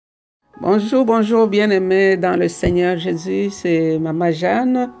Bonjour, bonjour, bien-aimés dans le Seigneur Jésus, c'est Maman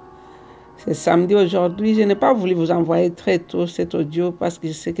Jeanne. C'est samedi aujourd'hui. Je n'ai pas voulu vous envoyer très tôt cet audio parce que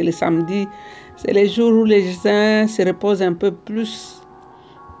je sais que le samedi, c'est les jours où les uns se reposent un peu plus.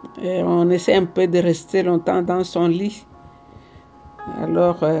 Et on essaie un peu de rester longtemps dans son lit.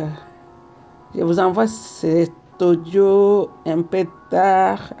 Alors, je vous envoie cet audio un peu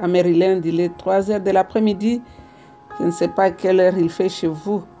tard à Maryland. Il est 3 heures de l'après-midi. Je ne sais pas à quelle heure il fait chez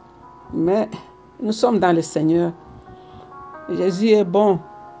vous, mais nous sommes dans le Seigneur. Jésus est bon.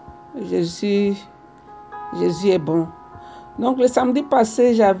 Jésus, Jésus est bon. Donc le samedi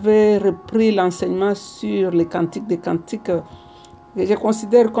passé, j'avais repris l'enseignement sur les cantiques des cantiques que je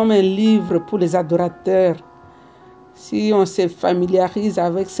considère comme un livre pour les adorateurs. Si on se familiarise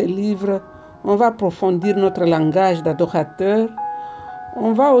avec ce livre, on va approfondir notre langage d'adorateur.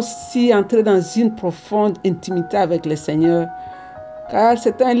 On va aussi entrer dans une profonde intimité avec le Seigneur. Car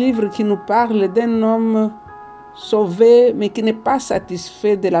c'est un livre qui nous parle d'un homme sauvé, mais qui n'est pas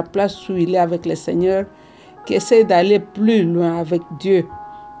satisfait de la place où il est avec le Seigneur, qui essaie d'aller plus loin avec Dieu,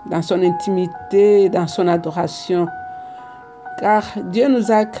 dans son intimité, dans son adoration. Car Dieu nous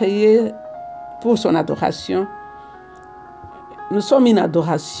a créés pour son adoration. Nous sommes une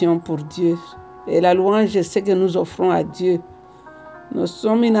adoration pour Dieu. Et la louange, c'est que nous offrons à Dieu. Nous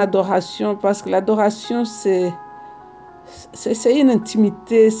sommes une adoration parce que l'adoration, c'est une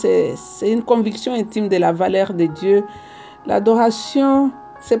intimité, c'est une conviction intime de la valeur de Dieu. L'adoration,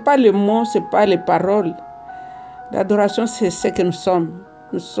 ce n'est pas les mots, ce n'est pas les paroles. L'adoration, c'est ce que nous sommes.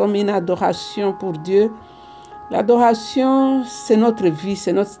 Nous sommes une adoration pour Dieu. L'adoration, c'est notre vie,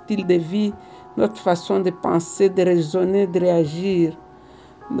 c'est notre style de vie, notre façon de penser, de raisonner, de réagir.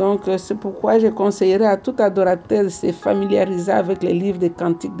 Donc, c'est pourquoi je conseillerais à tout adorateur de se familiariser avec les livres des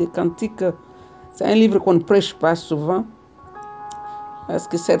cantiques. Des cantiques, c'est un livre qu'on ne prêche pas souvent, parce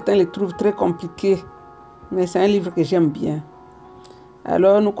que certains les trouvent très compliqués, mais c'est un livre que j'aime bien.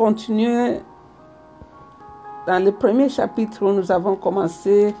 Alors, nous continuons dans le premier chapitre où nous avons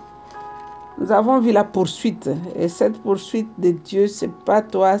commencé. Nous avons vu la poursuite. Et cette poursuite de Dieu, ce n'est pas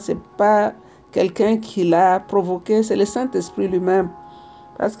toi, ce n'est pas quelqu'un qui l'a provoqué, c'est le Saint-Esprit lui-même.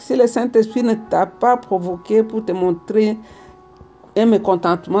 Parce que si le Saint-Esprit ne t'a pas provoqué pour te montrer un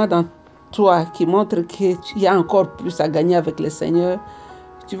mécontentement dans toi, qui montre qu'il y a encore plus à gagner avec le Seigneur,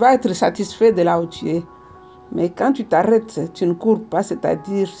 tu vas être satisfait de là où tu es. Mais quand tu t'arrêtes, tu ne cours pas,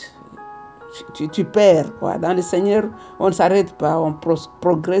 c'est-à-dire tu perds. Quoi. Dans le Seigneur, on ne s'arrête pas, on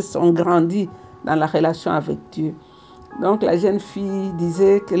progresse, on grandit dans la relation avec Dieu. Donc la jeune fille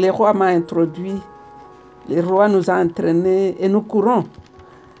disait que le roi m'a introduit, le roi nous a entraînés et nous courons.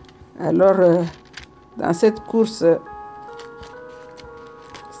 Alors, dans cette course,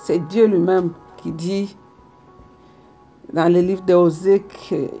 c'est Dieu lui-même qui dit dans le livre d'Osée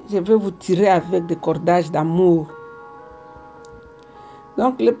que je vais vous tirer avec des cordages d'amour.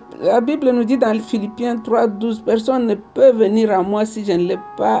 Donc, la Bible nous dit dans Philippiens 3:12, personne ne peut venir à moi si je ne l'ai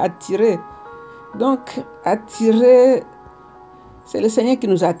pas attiré. Donc, attirer, c'est le Seigneur qui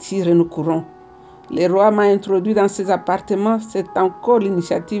nous attire et nous courons. Le roi m'a introduit dans ses appartements, c'est encore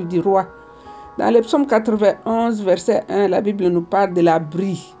l'initiative du roi. Dans le psaume 91, verset 1, la Bible nous parle de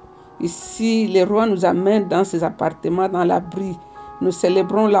l'abri. Ici, le roi nous amène dans ses appartements, dans l'abri. Nous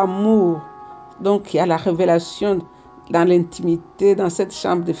célébrons l'amour. Donc, il y a la révélation dans l'intimité, dans cette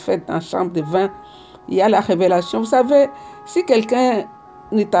chambre de fête, dans la chambre de vin. Il y a la révélation. Vous savez, si quelqu'un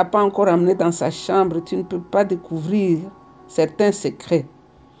ne t'a pas encore amené dans sa chambre, tu ne peux pas découvrir certains secrets.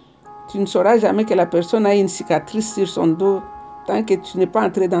 Tu ne sauras jamais que la personne a une cicatrice sur son dos tant que tu n'es pas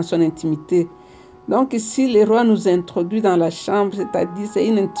entré dans son intimité. Donc ici, le roi nous introduit dans la chambre, c'est-à-dire c'est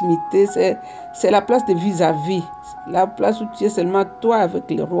une intimité, c'est la place de vis-à-vis, la place où tu es seulement toi avec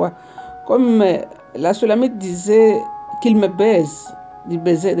le roi. Comme la Sulamite disait qu'il me baise du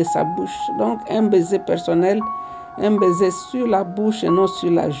baiser de sa bouche. Donc un baiser personnel, un baiser sur la bouche et non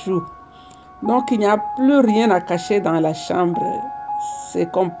sur la joue. Donc il n'y a plus rien à cacher dans la chambre. C'est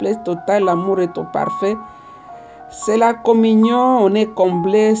complet, total, l'amour est au parfait. C'est la communion, on est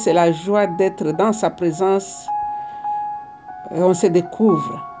comblé, c'est la joie d'être dans sa présence. Et on se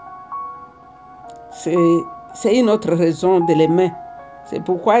découvre. C'est une autre raison de l'aimer. C'est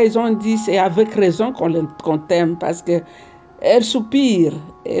pourquoi ils ont dit, c'est avec raison qu'on t'aime, parce qu'elle soupire.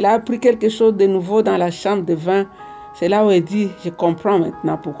 Elle a appris quelque chose de nouveau dans la chambre de vin. C'est là où elle dit, je comprends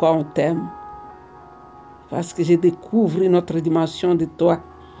maintenant pourquoi on t'aime. Parce que je découvre une autre dimension de toi.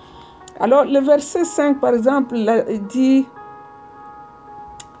 Alors, le verset 5, par exemple, il dit,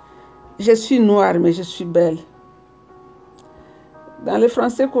 je suis noire, mais je suis belle. Dans le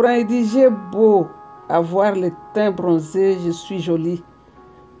français courant, il dit, j'ai beau avoir le teint bronzé, je suis jolie.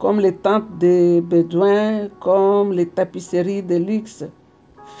 comme les tentes des Bédouins, comme les tapisseries de luxe.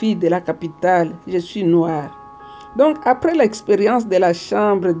 Fille de la capitale, je suis noire. Donc, après l'expérience de la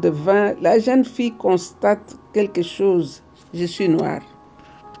chambre de vin, la jeune fille constate quelque chose. Je suis noire.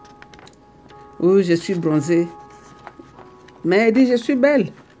 Ou je suis bronzée. Mais elle dit, je suis belle.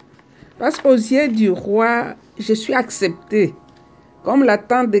 Parce qu'aux yeux du roi, je suis acceptée. Comme la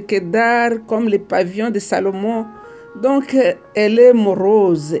tente de Kédar, comme les pavillons de Salomon. Donc, elle est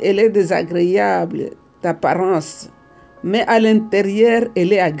morose, elle est désagréable d'apparence. Mais à l'intérieur,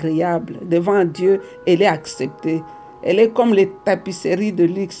 elle est agréable. Devant Dieu, elle est acceptée. Elle est comme les tapisseries de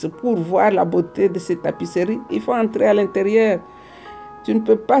luxe. Pour voir la beauté de ces tapisseries, il faut entrer à l'intérieur. Tu ne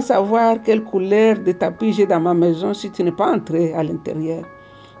peux pas savoir quelle couleur de tapis j'ai dans ma maison si tu n'es pas entré à l'intérieur.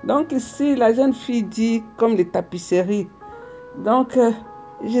 Donc ici, la jeune fille dit comme les tapisseries. Donc,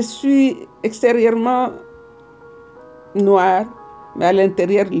 je suis extérieurement noire, mais à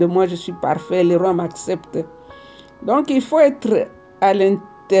l'intérieur de moi, je suis parfait. Le roi m'accepte. Donc, il faut être à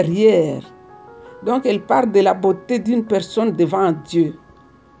l'intérieur. Donc, elle parle de la beauté d'une personne devant Dieu.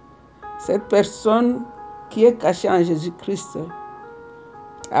 Cette personne qui est cachée en Jésus-Christ.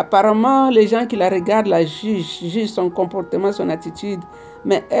 Apparemment, les gens qui la regardent la jugent son comportement, son attitude,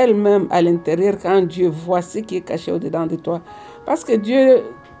 mais elle-même à l'intérieur, quand Dieu voit ce qui est caché au-dedans de toi, parce que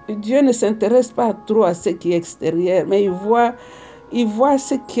Dieu ne s'intéresse pas trop à ce qui est extérieur, mais il voit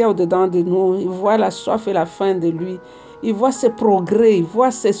ce qui est au-dedans de nous, il voit la soif et la faim de lui, il voit ses progrès, il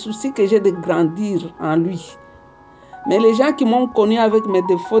voit ses soucis que j'ai de grandir en lui. Mais les gens qui m'ont connu avec mes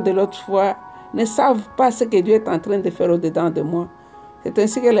défauts de l'autre fois ne savent pas ce que Dieu est en train de faire au-dedans de moi. C'est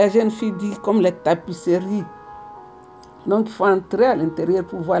ainsi que la jeune fille dit, comme les tapisseries. Donc, il faut entrer à l'intérieur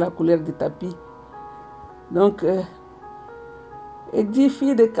pour voir la couleur du tapis. Donc, elle dit,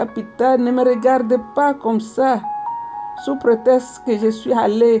 fille de capitale, ne me regarde pas comme ça, sous prétexte que je suis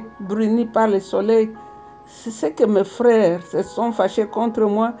allée brunie par le soleil. C'est ce que mes frères se sont fâchés contre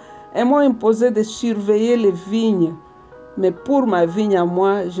moi et m'ont imposé de surveiller les vignes. Mais pour ma vigne à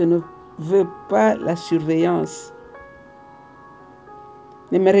moi, je ne veux pas la surveillance.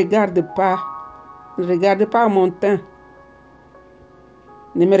 Ne me regarde pas. Ne regarde pas mon teint.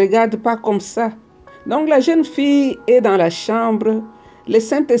 Ne me regarde pas comme ça. Donc la jeune fille est dans la chambre. Le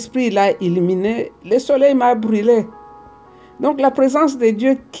Saint-Esprit l'a illuminée. Le soleil m'a brûlé. Donc la présence de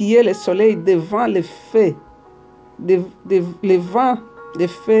Dieu qui est le soleil devant le fait, le vent, le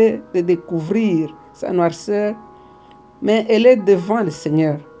fait de découvrir sa noirceur. Mais elle est devant le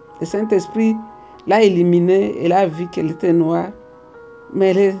Seigneur. Le Saint-Esprit l'a illuminée. Elle a vu qu'elle était noire.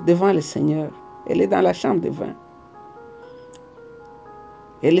 Mais elle est devant le Seigneur. Elle est dans la chambre de vin.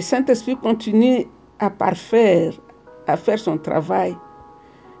 Et le Saint-Esprit continue à parfaire, à faire son travail.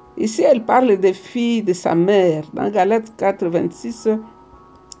 Ici, elle parle des filles de sa mère. Dans Galates 4, 26,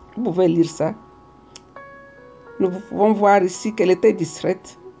 vous pouvez lire ça. Nous pouvons voir ici qu'elle était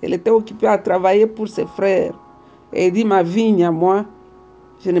distraite. Elle était occupée à travailler pour ses frères. Et elle dit, ma vigne à moi,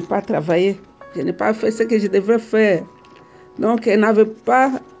 je n'ai pas travaillé. Je n'ai pas fait ce que je devais faire. Donc, elle n'avait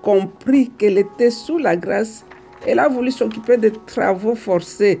pas compris qu'elle était sous la grâce. Elle a voulu s'occuper de travaux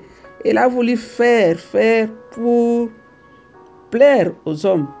forcés. Elle a voulu faire pour plaire aux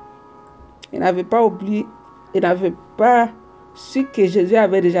hommes. Elle n'avait pas oublié, elle n'avait pas su que Jésus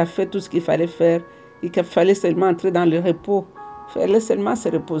avait déjà fait tout ce qu'il fallait faire et qu'il fallait seulement entrer dans le repos. Il fallait seulement se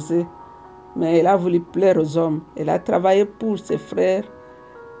reposer. Mais elle a voulu plaire aux hommes. Elle a travaillé pour ses frères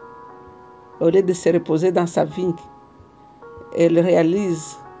au lieu de se reposer dans sa vigne. Elle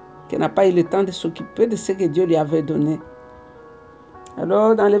réalise qu'elle n'a pas eu le temps de s'occuper de ce que Dieu lui avait donné.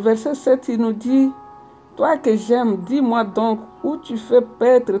 Alors, dans le verset 7, il nous dit, « Toi que j'aime, dis-moi donc où tu fais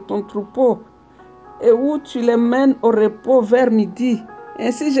paître ton troupeau et où tu les mènes au repos vers midi.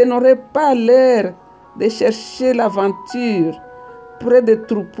 Ainsi, je n'aurai pas l'air de chercher l'aventure près des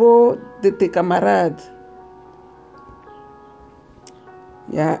troupeaux de tes camarades. »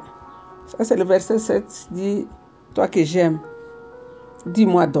 Ça, c'est le verset 7, dit, « Toi que j'aime,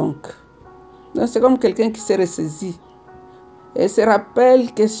 dis-moi donc. » Donc, c'est comme quelqu'un qui s'est ressaisi et se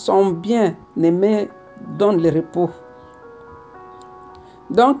rappelle que son bien-aimé donne le repos.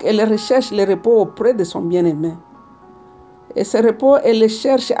 Donc, elle recherche le repos auprès de son bien-aimé. Et ce repos, elle le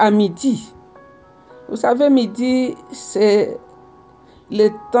cherche à midi. Vous savez, midi, c'est le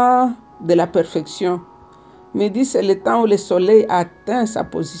temps de la perfection. Midi, c'est le temps où le soleil atteint sa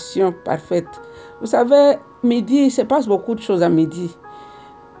position parfaite. Vous savez, midi, il se passe beaucoup de choses à midi.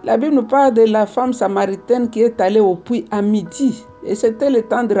 La Bible nous parle de la femme samaritaine qui est allée au puits à midi. Et c'était le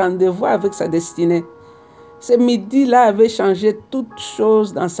temps de rendez-vous avec sa destinée. Ce midi-là avait changé toutes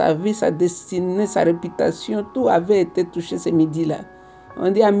choses dans sa vie, sa destinée, sa réputation. Tout avait été touché ce midi-là.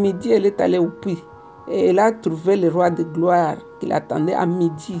 On dit à midi, elle est allée au puits. Et elle a trouvé le roi de gloire qui l'attendait à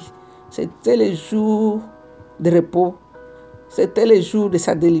midi. C'était le jour de repos. C'était le jour de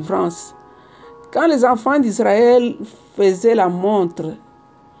sa délivrance. Quand les enfants d'Israël faisaient la montre,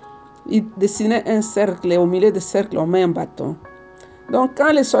 ils dessinaient un cercle et au milieu du cercle, on met un bâton. Donc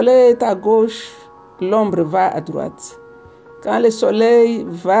quand le soleil est à gauche, l'ombre va à droite. Quand le soleil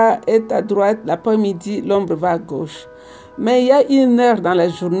est à droite, l'après-midi, l'ombre va à gauche. Mais il y a une heure dans la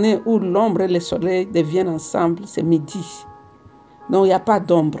journée où l'ombre et le soleil deviennent ensemble, c'est midi. Donc il n'y a pas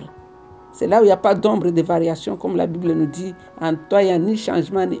d'ombre. C'est là où il n'y a pas d'ombre de variation, comme la Bible nous dit. En toi, il n'y a ni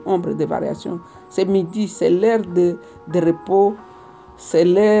changement ni ombre de variation. C'est midi, c'est l'heure de repos, c'est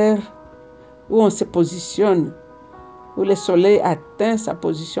l'heure où on se positionne, où le soleil atteint sa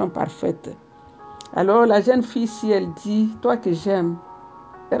position parfaite. Alors la jeune fille, si elle dit, toi que j'aime,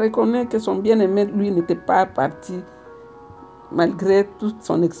 elle reconnaît que son bien-aimé, lui, n'était pas parti malgré toute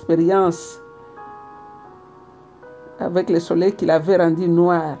son expérience avec le soleil qu'il avait rendu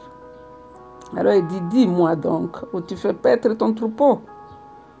noir. Alors elle dit, dis-moi donc, où tu fais paître ton troupeau,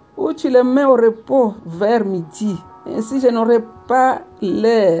 où tu le mets au repos vers midi. Ainsi, je n'aurai pas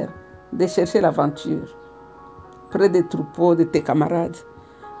l'air de chercher l'aventure près des troupeaux de tes camarades.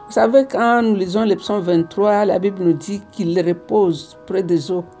 Vous savez, quand nous lisons le psaume 23, la Bible nous dit qu'il repose près des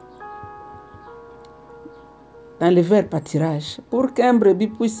eaux, dans les verts pâtirages. Pour qu'un brebis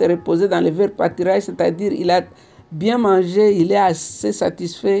puisse se reposer dans les verts pâtirages, c'est-à-dire il a bien mangé, il est assez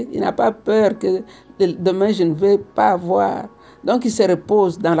satisfait, il n'a pas peur que demain je ne vais pas avoir. Donc il se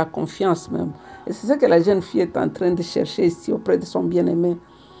repose dans la confiance même. Et c'est ce que la jeune fille est en train de chercher ici auprès de son bien-aimé.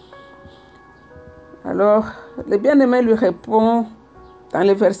 Alors, le bien-aimé lui répond, dans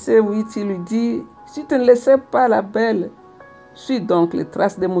le verset 8, il lui dit, si tu ne laissais pas la belle, suis donc les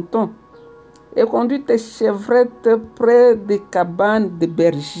traces des moutons et conduis tes chevrettes près des cabanes des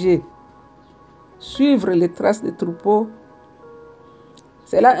bergers. Suivre les traces des troupeaux,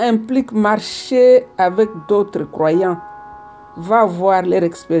 cela implique marcher avec d'autres croyants. Va voir leur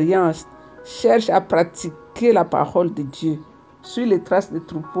expérience, cherche à pratiquer la parole de Dieu. Suis les traces des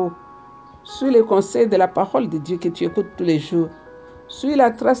troupeaux, suis les conseils de la parole de Dieu que tu écoutes tous les jours. Suis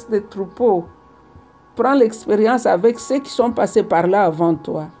la trace des troupeaux, prends l'expérience avec ceux qui sont passés par là avant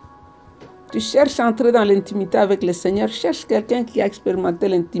toi. Tu cherches à entrer dans l'intimité avec le Seigneur, cherche quelqu'un qui a expérimenté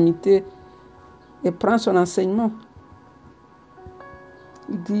l'intimité et prends son enseignement.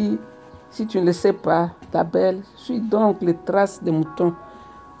 Il dit, si tu ne le sais pas, ta belle, suis donc les traces des moutons.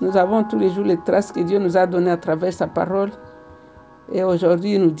 Nous avons tous les jours les traces que Dieu nous a données à travers sa parole. Et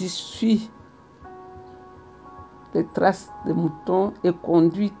aujourd'hui, il nous dit, suis les traces des moutons et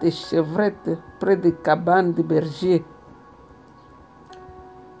conduis tes chevrettes près des cabanes des bergers.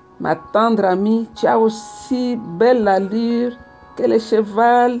 Ma tendre amie, tu as aussi belle allure que le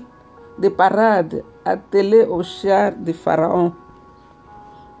cheval de parade attelé au char de Pharaon.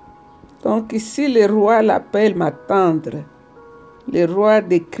 Donc ici, le roi l'appelle ma tendre. Le roi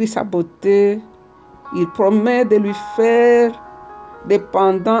décrit sa beauté. Il promet de lui faire des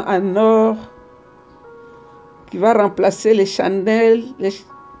pendants en or qui va remplacer les chandelles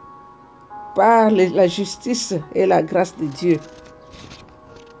par la justice et la grâce de Dieu.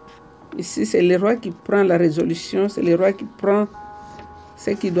 Ici, c'est le roi qui prend la résolution, c'est le roi qui prend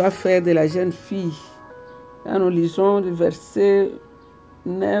ce qu'il doit faire de la jeune fille. Quand nous lisons le verset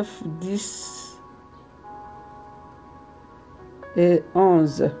 9, 10 et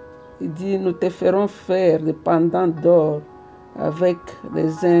 11, il dit, nous te ferons faire des pendants d'or avec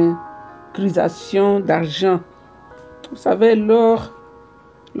des incrustations d'argent. Vous savez, l'or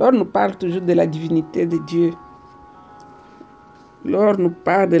nous parle toujours de la divinité de Dieu. L'or nous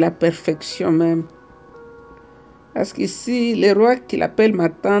parle de la perfection même. Parce qu'ici, le roi qui l'appelle ma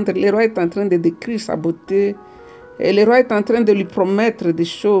tendre, le roi est en train de décrire sa beauté. Et le roi est en train de lui promettre des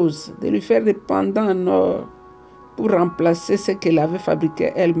choses, de lui faire des pendants en or pour remplacer ce qu'elle avait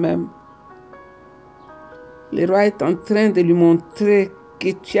fabriqué elle-même. Le roi est en train de lui montrer que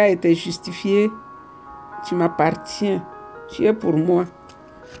tu as été justifié, tu m'appartiens, tu es pour moi.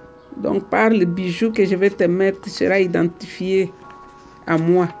 Donc par le bijou que je vais te mettre, tu seras identifié à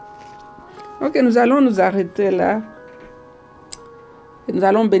moi. Ok, nous allons nous arrêter là. Et nous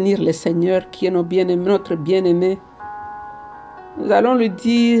allons bénir le Seigneur qui est notre bien-aimé. Nous allons lui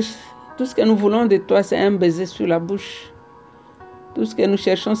dire, tout ce que nous voulons de toi, c'est un baiser sur la bouche. Tout ce que nous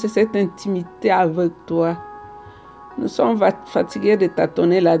cherchons, c'est cette intimité avec toi. Nous sommes fatigués de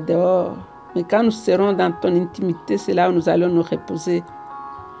tâtonner là dehors. Mais quand nous serons dans ton intimité, c'est là où nous allons nous reposer.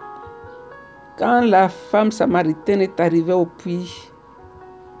 Quand la femme samaritaine est arrivée au puits,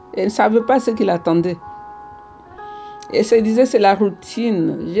 elle ne savait pas ce qu'il attendait. Et se disait, c'est la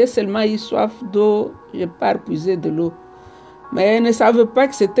routine. J'ai seulement eu soif d'eau, je pars puiser de l'eau. Mais elle ne savait pas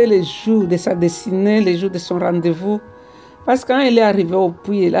que c'était le jour de sa destinée, le jour de son rendez-vous. Parce que quand elle est arrivée au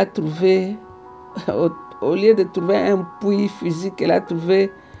puits, elle a trouvé, au lieu de trouver un puits physique, elle a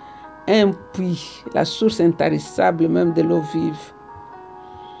trouvé un puits, la source intarissable même de l'eau vive.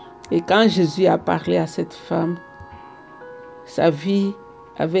 Et quand Jésus a parlé à cette femme, sa vie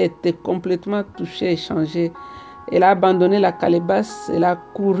avait été complètement touchée et changée. Elle a abandonné la calebasse, elle a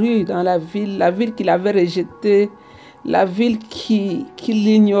couru dans la ville qu'il avait rejetée, la ville qui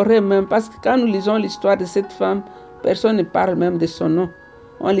l'ignorait même. Parce que quand nous lisons l'histoire de cette femme, personne ne parle même de son nom.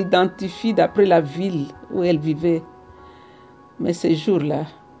 On l'identifie d'après la ville où elle vivait. Mais ce jour-là,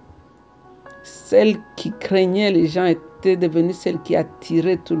 celle qui craignait les gens était devenue celle qui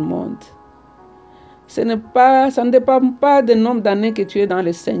attirait tout le monde. Ça ne dépend pas du nombre d'années que tu es dans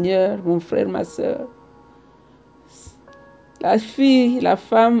le Seigneur, mon frère, ma soeur. La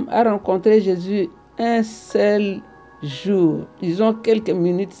femme a rencontré Jésus un seul jour. Ils ont quelques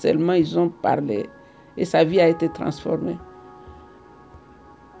minutes seulement, ils ont parlé. Et sa vie a été transformée.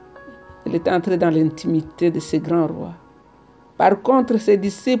 Elle était entrée dans l'intimité de ce grand roi. Par contre, ses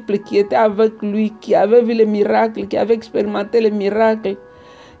disciples qui étaient avec lui, qui avaient vu les miracles, qui avaient expérimenté les miracles,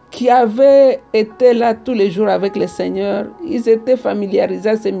 qui avaient été là tous les jours avec le Seigneur, ils étaient familiarisés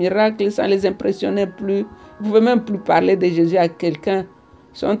à ces miracles, ça ne les impressionnait plus. Ils ne pouvaient même plus parler de Jésus à quelqu'un.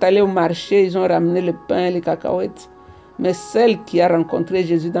 Ils sont allés au marché, ils ont ramené le pain, les cacahuètes. Mais celle qui a rencontré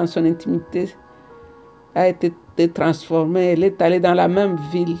Jésus dans son intimité a été transformée. Elle est allée dans la même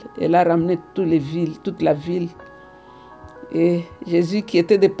ville. Elle a ramené toute la ville. Et Jésus qui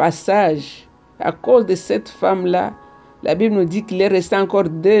était de passage, à cause de cette femme-là, la Bible nous dit qu'il est resté encore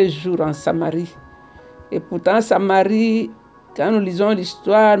 2 jours en Samarie. Et pourtant, Samarie, quand nous lisons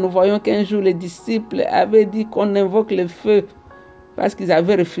l'histoire, nous voyons qu'un jour les disciples avaient dit qu'on invoque le feu parce qu'ils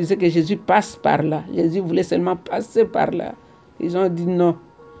avaient refusé que Jésus passe par là. Jésus voulait seulement passer par là. Ils ont dit non.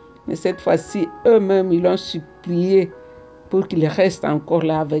 Mais cette fois-ci, eux-mêmes, ils l'ont supplié pour qu'il reste encore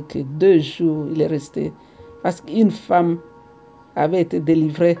là avec eux. 2 jours, il est resté. Parce qu'une femme avait été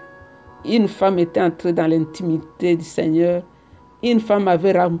délivrée. Une femme était entrée dans l'intimité du Seigneur. Une femme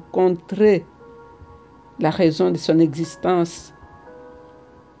avait rencontré la raison de son existence.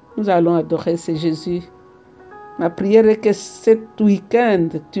 Nous allons adorer ce Jésus. Ma prière est que cet week-end,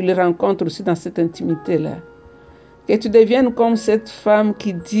 tu le rencontres aussi dans cette intimité-là. Que tu deviennes comme cette femme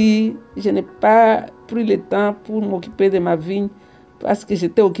qui dit, je n'ai pas pris le temps pour m'occuper de ma vigne parce que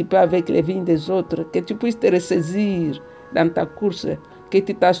j'étais occupée avec les vignes des autres. Que tu puisses te ressaisir dans ta course, que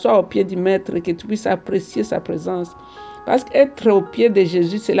tu t'assoies au pied du Maître, que tu puisses apprécier sa présence. Parce qu'être au pied de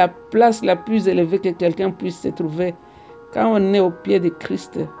Jésus, c'est la place la plus élevée que quelqu'un puisse se trouver. Quand on est au pied de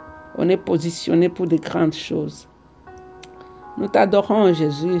Christ, on est positionné pour de grandes choses. Nous t'adorons,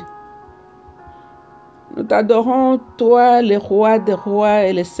 Jésus. Nous t'adorons, toi, le roi des rois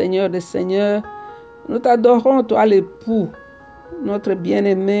et le seigneur des seigneurs. Nous t'adorons, toi, l'époux, notre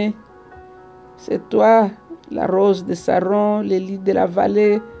bien-aimé. C'est toi, la rose de Saron, les lys de la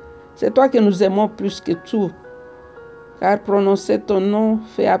vallée. C'est toi que nous aimons plus que tout. Car prononcer ton nom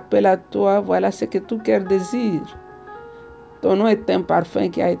fait appel à toi. Voilà ce que tout cœur désire. Ton nom est un parfum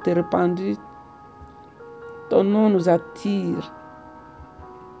qui a été répandu. Ton nom nous attire.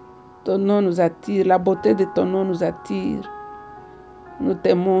 Ton nom nous attire. La beauté de ton nom nous attire. Nous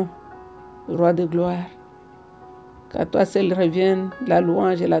t'aimons, roi de gloire. Qu'à toi seul revienne la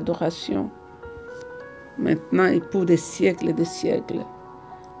louange et l'adoration. Maintenant et pour des siècles et des siècles.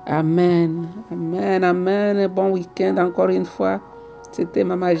 Amen. Amen. Amen. Bon week-end encore une fois. C'était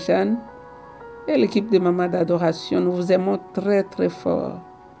Maman Jeanne et l'équipe de Maman d'adoration. Nous vous aimons très très fort.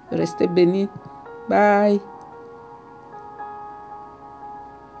 Restez bénis. Bye.